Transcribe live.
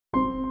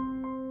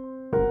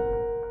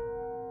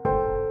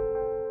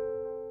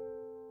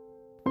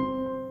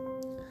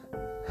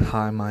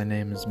Hi, my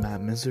name is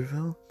Matt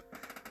Miserville,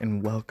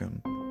 and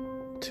welcome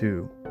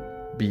to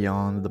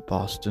Beyond the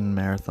Boston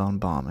Marathon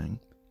Bombing,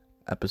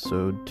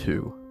 Episode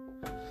 2.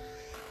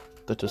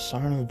 The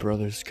Tsarnaev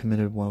brothers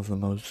committed one of the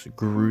most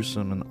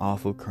gruesome and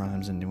awful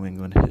crimes in New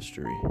England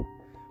history.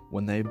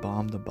 When they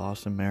bombed the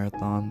Boston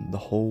Marathon, the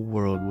whole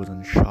world was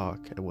in shock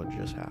at what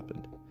just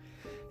happened.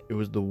 It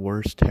was the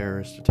worst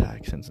terrorist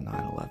attack since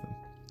 9/11.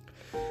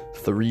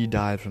 3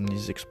 died from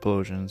these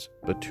explosions,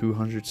 but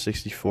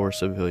 264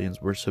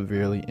 civilians were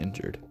severely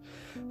injured.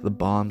 The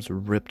bombs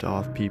ripped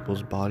off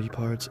people's body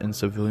parts, and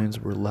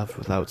civilians were left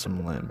without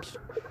some limbs.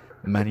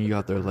 Many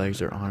got their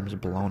legs or arms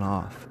blown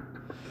off.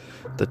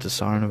 The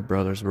Tsarnaev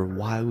brothers were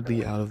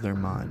wildly out of their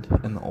mind,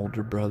 and the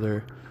older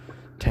brother,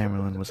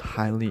 Tamerlan, was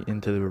highly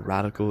into the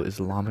radical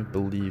Islamic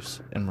beliefs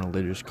and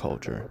religious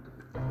culture.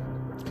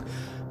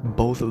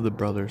 Both of the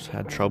brothers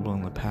had trouble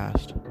in the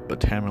past, but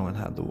Tamerlan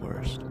had the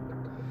worst.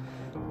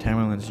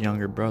 Tamerlan's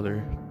younger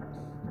brother,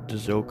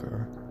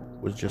 Dzhokhar,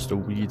 was just a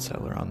weed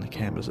seller on the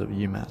campus of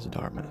UMass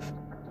Dartmouth.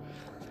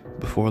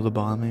 Before the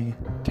bombing,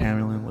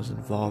 Tamerlan was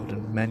involved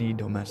in many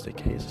domestic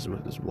cases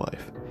with his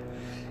wife.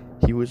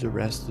 He was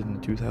arrested in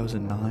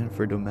 2009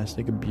 for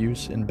domestic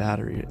abuse and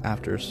battery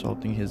after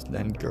assaulting his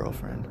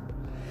then-girlfriend.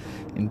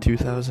 In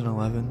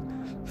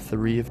 2011,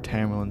 3 of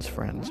Tamerlan's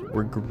friends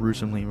were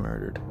gruesomely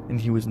murdered, and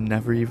he was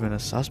never even a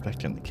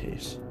suspect in the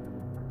case.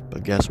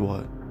 But guess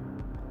what?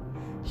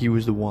 He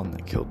was the one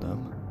that killed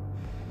them.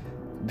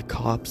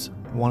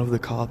 One of the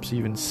cops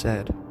even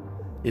said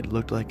it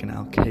looked like an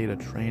Al-Qaeda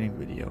training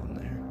video in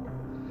there.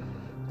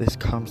 This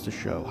comes to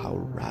show how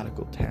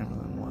radical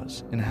Tamerlan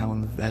was and how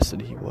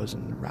invested he was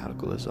in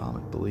radical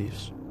Islamic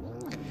beliefs.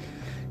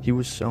 He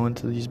was so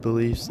into these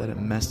beliefs that it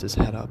messed his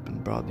head up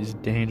and brought these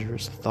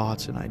dangerous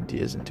thoughts and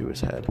ideas into his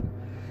head.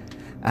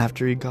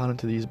 After he got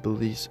into these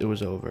beliefs, it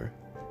was over.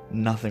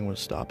 Nothing was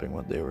stopping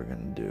what they were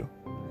going to do.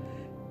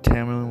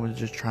 Tamerlan was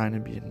just trying to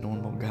be a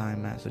normal guy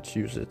in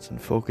Massachusetts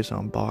and focus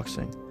on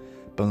boxing,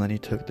 but then he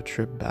took the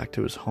trip back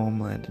to his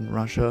homeland in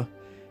Russia,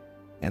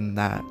 and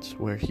that's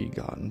where he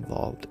got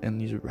involved in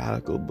these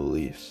radical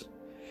beliefs.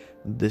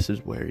 This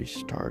is where he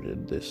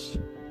started this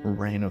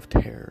reign of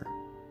terror.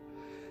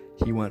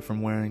 He went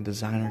from wearing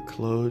designer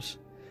clothes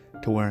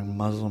to wearing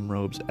Muslim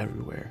robes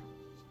everywhere.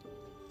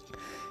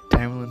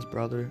 Tamerlan's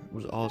brother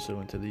was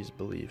also into these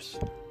beliefs,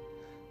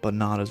 but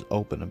not as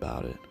open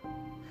about it.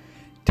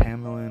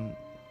 Tamerlan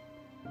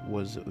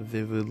was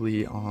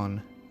vividly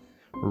on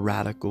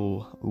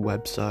radical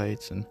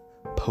websites and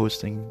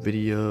posting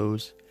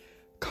videos,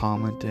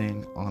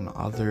 commenting on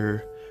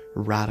other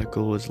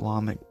radical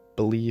Islamic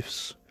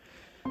beliefs.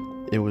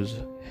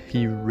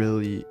 He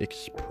really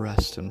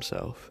expressed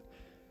himself.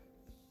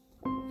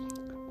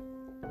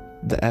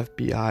 The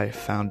FBI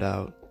found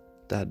out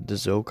that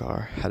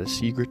Dzhokhar had a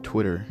secret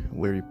Twitter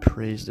where he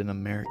praised an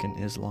American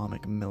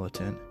Islamic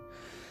militant.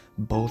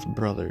 Both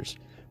brothers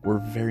were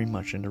very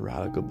much into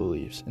radical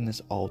beliefs, and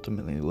this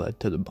ultimately led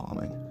to the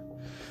bombing.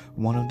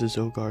 One of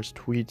Dzhokhar's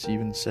tweets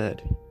even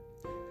said,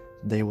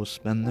 "They will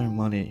spend their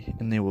money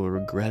and they will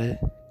regret it,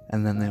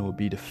 and then they will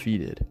be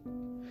defeated."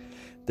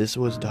 This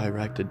was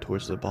directed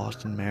towards the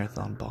Boston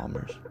Marathon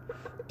bombers,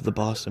 the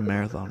Boston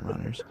Marathon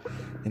runners,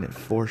 and it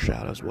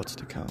foreshadows what's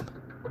to come.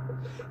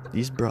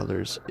 These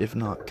brothers, if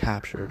not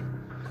captured,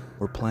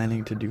 were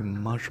planning to do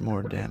much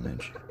more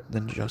damage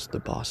than just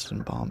the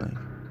Boston bombing.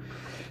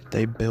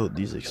 They built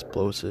these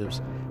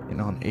explosives, and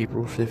on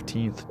April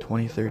 15th,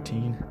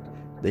 2013,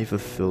 they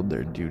fulfilled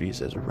their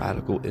duties as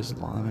radical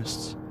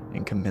Islamists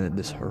and committed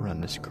this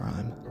horrendous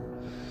crime.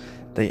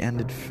 They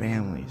ended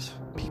families,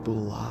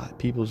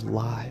 people's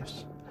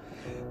lives.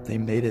 They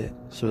made it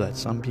so that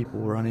some people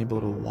were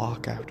unable to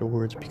walk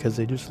afterwards because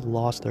they just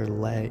lost their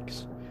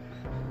legs.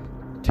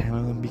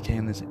 Tamerlan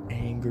became this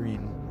angry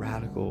and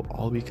radical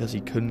all because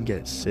he couldn't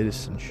get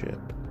citizenship.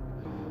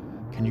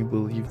 Can you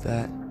believe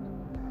that?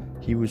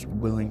 He was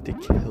willing to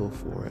kill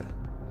for it.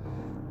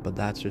 But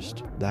that's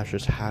just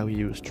how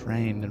he was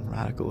trained in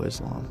radical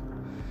Islam.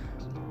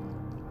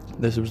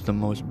 This was the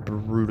most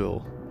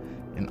brutal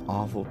and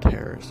awful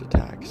terrorist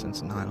attack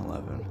since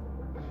 9/11.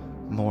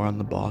 More on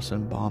the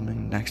Boston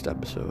bombing next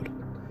episode.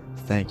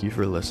 Thank you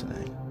for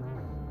listening.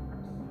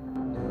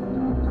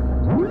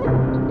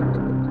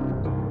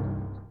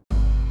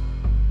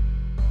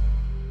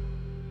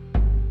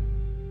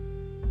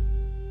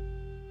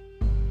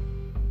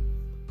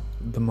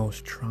 The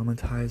most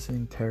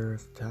traumatizing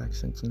terrorist attack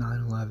since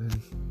 9/11.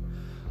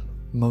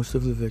 Most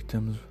of the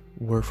victims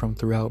were from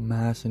throughout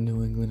Mass and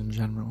New England in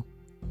general.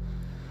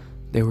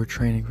 They were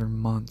training for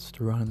months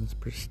to run this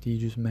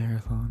prestigious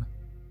marathon.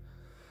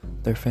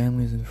 Their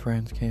families and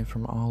friends came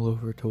from all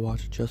over to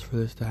watch just for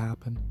this to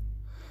happen.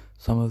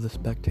 Some of the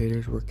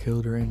spectators were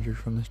killed or injured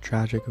from this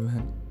tragic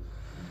event.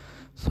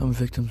 Some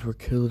victims were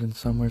killed and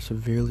some were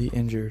severely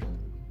injured,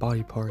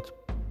 body parts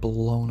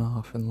blown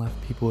off and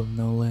left people with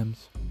no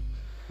limbs.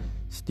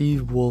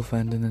 Steve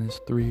Wolfenden and his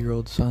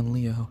 3-year-old son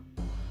Leo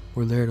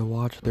were there to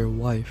watch their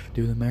wife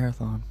do the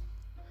marathon.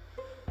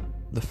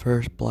 The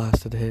first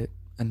blast had hit,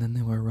 and then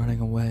they were running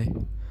away,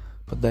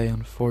 but they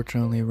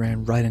unfortunately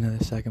ran right into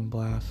the second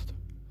blast.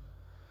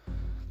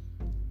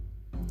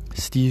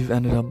 Steve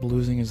ended up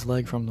losing his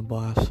leg from the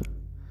blast.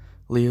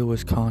 Leo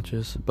was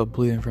conscious, but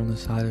bleeding from the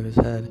side of his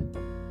head.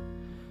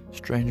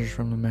 Strangers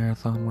from the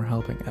marathon were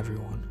helping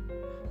everyone.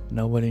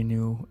 Nobody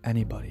knew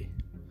anybody,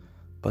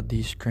 but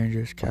these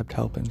strangers kept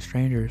helping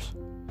strangers.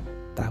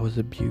 That was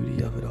the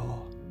beauty of it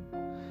all.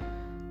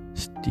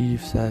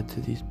 Steve said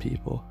to these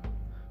people,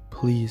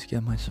 "Please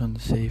get my son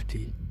to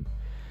safety."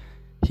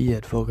 He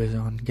had focused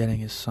on getting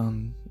his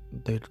son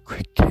the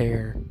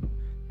care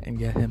and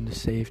get him to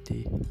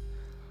safety,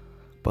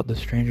 but the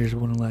strangers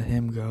wouldn't let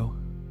him go.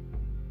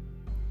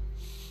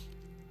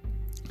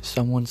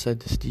 Someone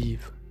said to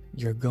Steve,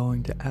 "You're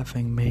going to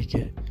effing make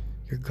it.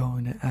 You're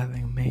going to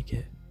effing make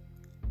it."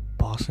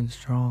 Boston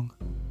Strong,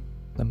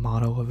 the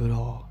motto of it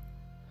all.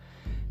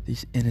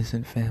 These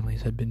innocent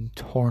families had been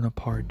torn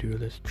apart due to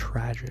this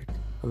tragic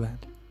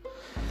event.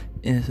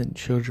 Innocent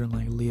children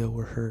like Leo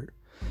were hurt.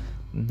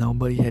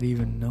 Nobody had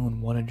even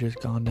known what had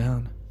just gone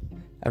down.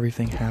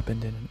 Everything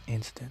happened in an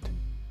instant.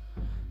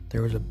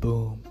 There was a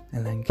boom,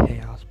 and then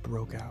chaos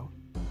broke out.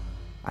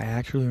 I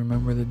actually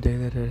remember the day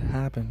that it had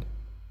happened.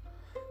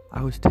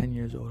 I was 10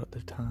 years old at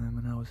the time,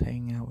 and I was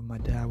hanging out with my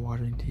dad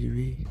watching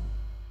TV.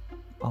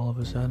 All of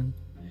a sudden,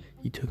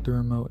 he took the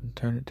remote and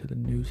turned it to the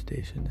news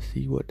station to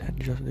see what had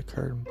just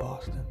occurred in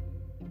Boston.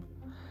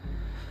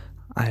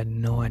 I had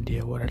no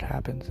idea what had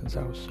happened since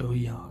I was so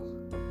young.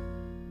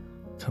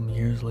 Some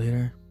years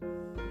later,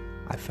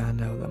 I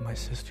found out that my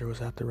sister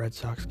was at the Red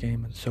Sox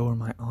game, and so were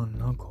my aunt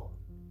and uncle.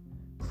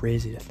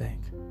 Crazy to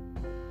think.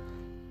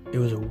 It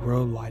was a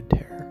worldwide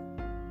terror.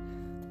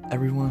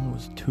 Everyone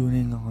was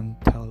tuning on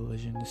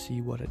television to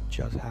see what had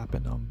just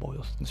happened on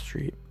Boylston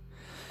Street.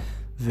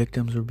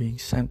 Victims were being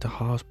sent to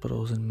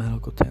hospitals and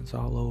medical tents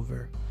all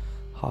over.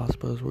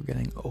 Hospitals were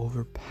getting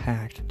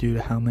overpacked due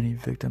to how many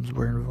victims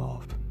were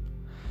involved.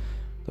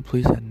 The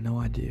police had no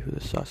idea who the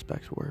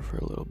suspects were for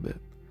a little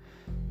bit.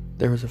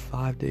 There was a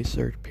 5-day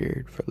search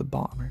period for the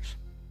bombers.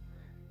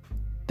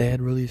 They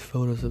had released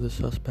photos of the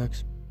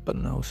suspects, but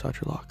no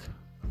such luck.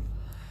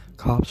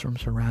 Cops from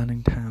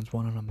surrounding towns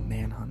wanted a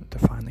manhunt to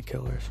find the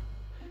killers.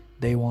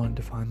 They wanted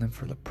to find them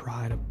for the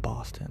pride of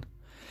Boston.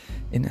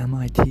 An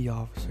MIT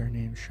officer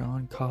named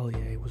Sean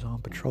Collier was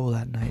on patrol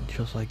that night,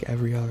 just like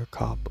every other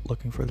cop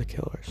looking for the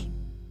killers.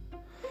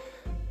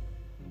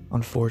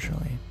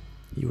 Unfortunately,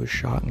 he was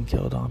shot and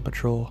killed on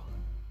patrol.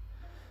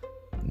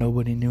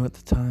 Nobody knew at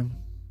the time,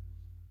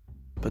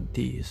 but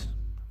these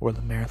were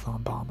the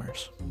marathon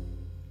bombers.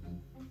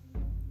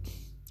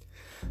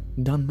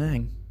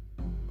 Dunmang,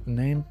 a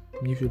name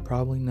you should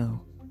probably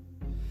know.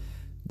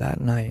 That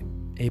night,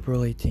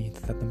 April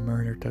 18th, that the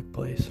murder took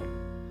place,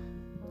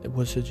 it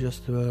was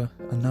just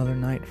another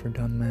night for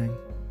Dunmang.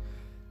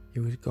 He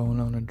was going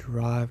on a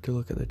drive to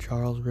look at the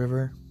Charles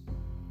River,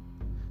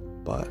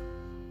 but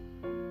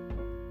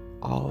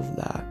all of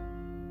that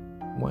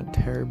went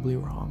terribly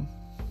wrong.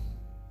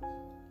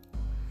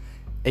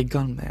 A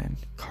gunman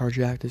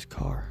carjacked his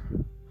car.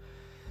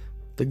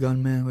 The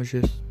gunman was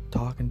just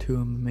talking to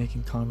him and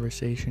making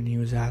conversation. He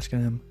was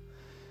asking him,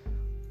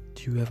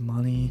 "Do you have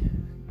money?"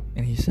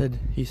 And he said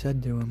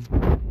to him,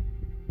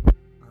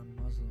 "I'm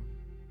Muslim.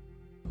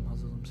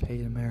 Muslims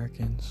hate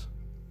Americans,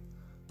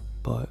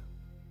 but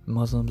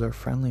Muslims are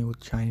friendly with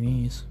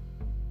Chinese."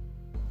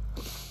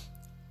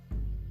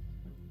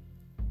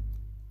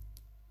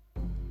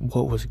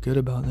 What was good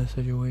about this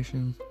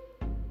situation,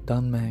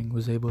 Dunmang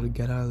was able to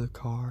get out of the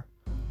car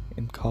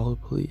and call the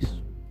police.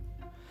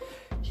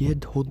 He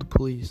had told the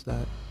police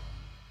that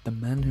the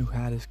men who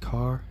had his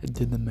car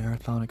did the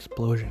marathon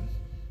explosion.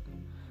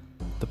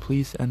 The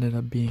police ended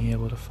up being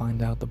able to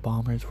find out the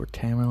bombers were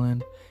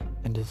Tamerlan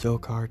and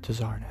Dzhokhar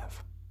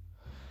Tsarnaev.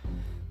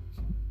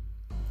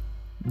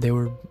 They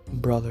were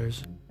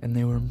brothers, and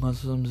they were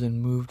Muslims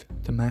and moved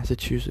to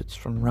Massachusetts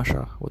from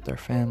Russia with their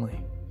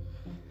family.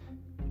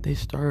 They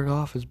started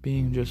off as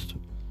being just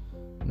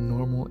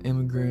normal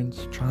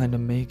immigrants trying to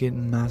make it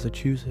in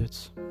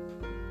Massachusetts,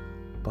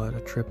 but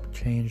a trip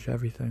changed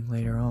everything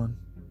later on.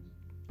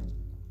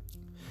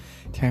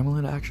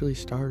 Tamerlan actually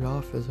started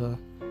off as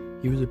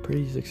he was a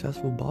pretty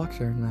successful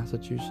boxer in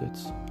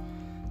Massachusetts,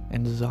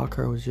 and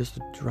Dzhokhar was just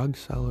a drug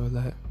seller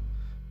that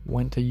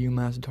went to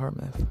UMass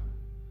Dartmouth.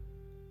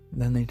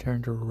 Then they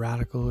turned to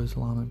radical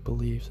Islamic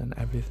beliefs and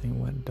everything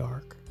went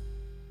dark.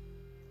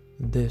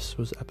 This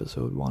was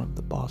episode 1 of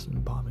the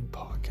Boston Bombing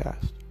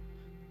Podcast.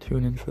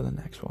 Tune in for the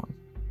next one.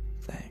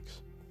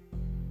 Thanks.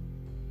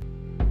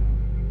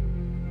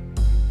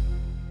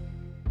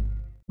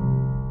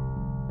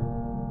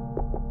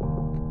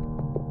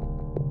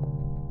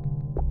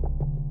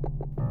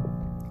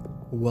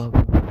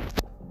 Welcome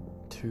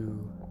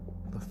to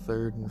the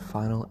third and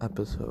final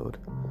episode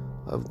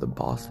of the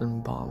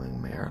Boston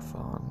Bombing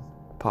Marathon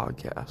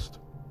Podcast.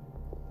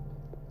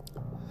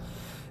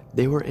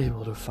 They were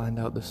able to find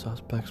out the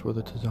suspects were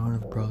the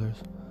Tsarnaev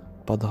brothers,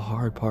 but the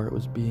hard part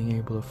was being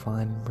able to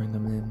find and bring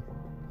them in.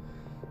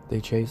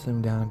 They chased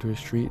them down to a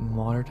street in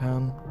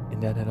Watertown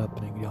and ended up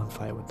in a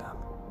gunfight with them.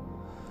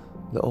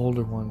 The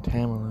older one,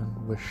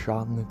 Tamerlan, was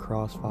shot in the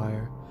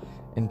crossfire,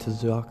 and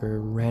Tezoker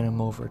ran him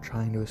over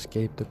trying to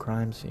escape the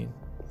crime scene.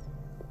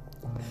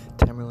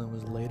 Tamerlan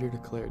was later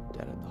declared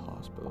dead at the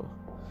hospital.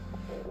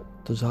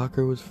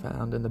 Tezoker was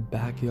found in the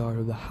backyard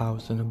of the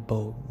house in a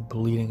boat,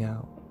 bleeding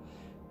out.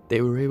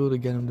 They were able to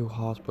get him to a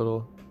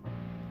hospital,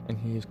 and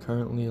he is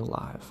currently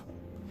alive.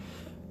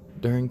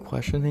 During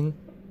questioning,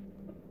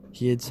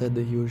 he had said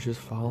that he was just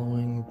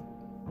following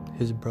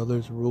his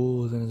brother's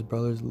rules and his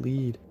brother's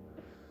lead.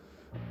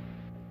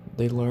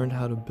 They learned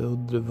how to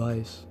build the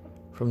device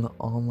from the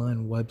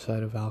online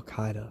website of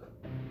Al-Qaeda.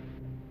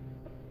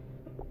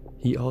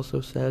 He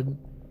also said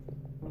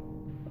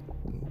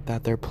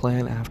that their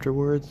plan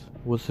afterwards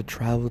was to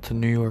travel to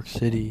New York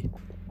City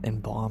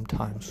and bomb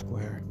Times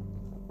Square.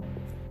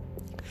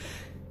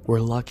 We're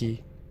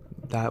lucky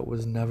that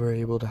was never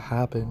able to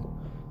happen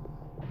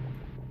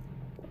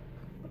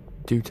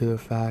due to the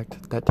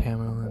fact that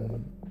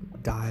Tamerlan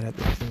died at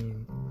the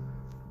scene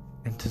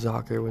and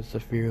Tezoker was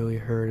severely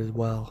hurt as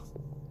well.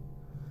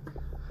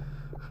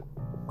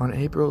 On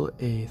April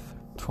 8th,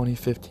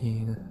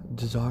 2015,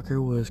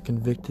 Tezoker was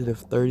convicted of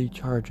 30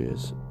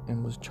 charges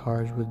and was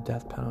charged with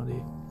death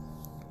penalty.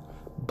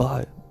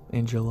 But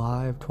in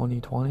July of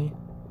 2020,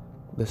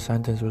 the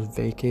sentence was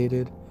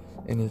vacated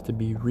and is to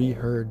be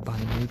reheard by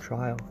a new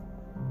trial.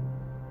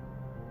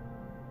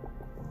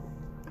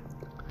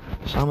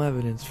 Some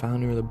evidence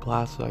found near the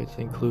blast sites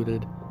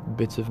included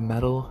bits of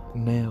metal,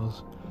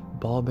 nails,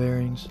 ball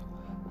bearings,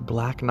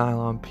 black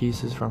nylon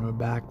pieces from a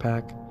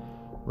backpack,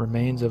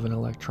 remains of an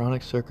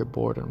electronic circuit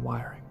board and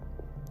wiring.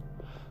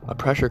 A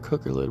pressure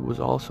cooker lid was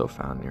also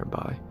found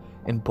nearby,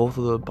 and both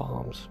of the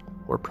bombs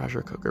were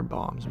pressure cooker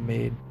bombs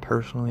made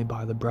personally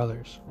by the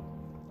brothers.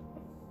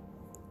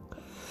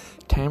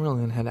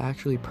 Tamerlan had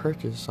actually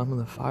purchased some of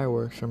the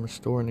fireworks from a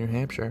store in New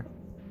Hampshire.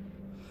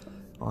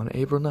 On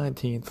April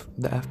 19th,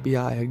 the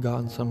FBI had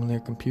gotten some of their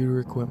computer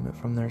equipment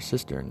from their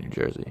sister in New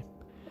Jersey.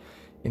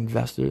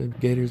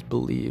 Investigators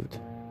believed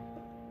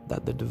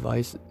that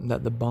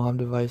the bomb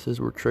devices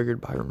were triggered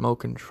by remote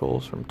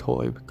controls from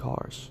toy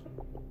cars.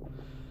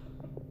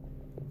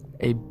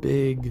 A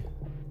big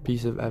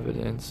piece of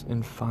evidence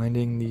in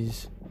finding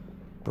these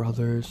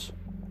brothers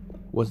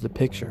was the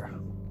picture.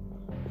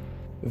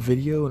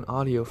 Video and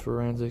audio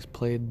forensics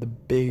played the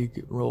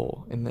big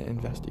role in the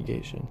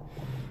investigation.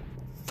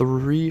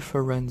 3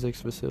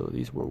 forensics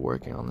facilities were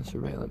working on the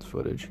surveillance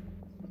footage.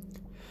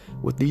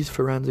 With these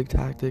forensic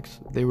tactics,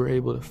 they were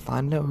able to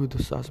find out who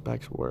the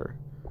suspects were.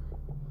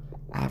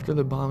 After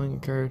the bombing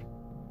occurred,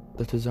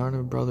 the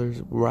Tsarnaev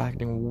brothers were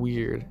acting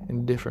weird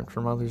and different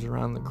from others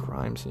around the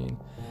crime scene.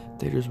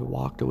 They just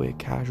walked away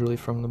casually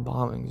from the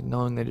bombings,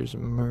 knowing they just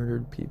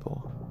murdered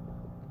people.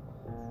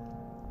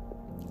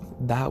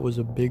 That was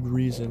a big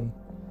reason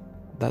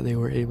that they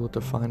were able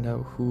to find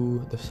out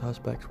who the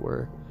suspects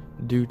were,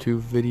 due to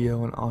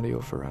video and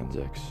audio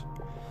forensics.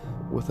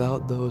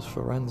 Without those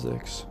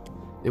forensics,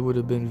 it would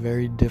have been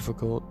very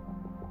difficult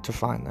to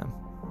find them.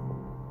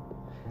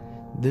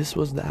 This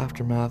was the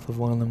aftermath of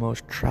one of the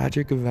most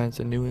tragic events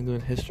in New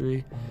England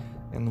history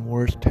and the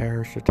worst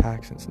terrorist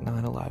attack since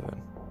 9/11.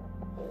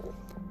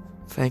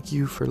 Thank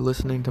you for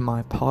listening to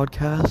my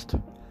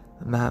podcast.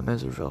 Matt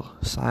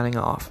Miserville, signing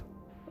off.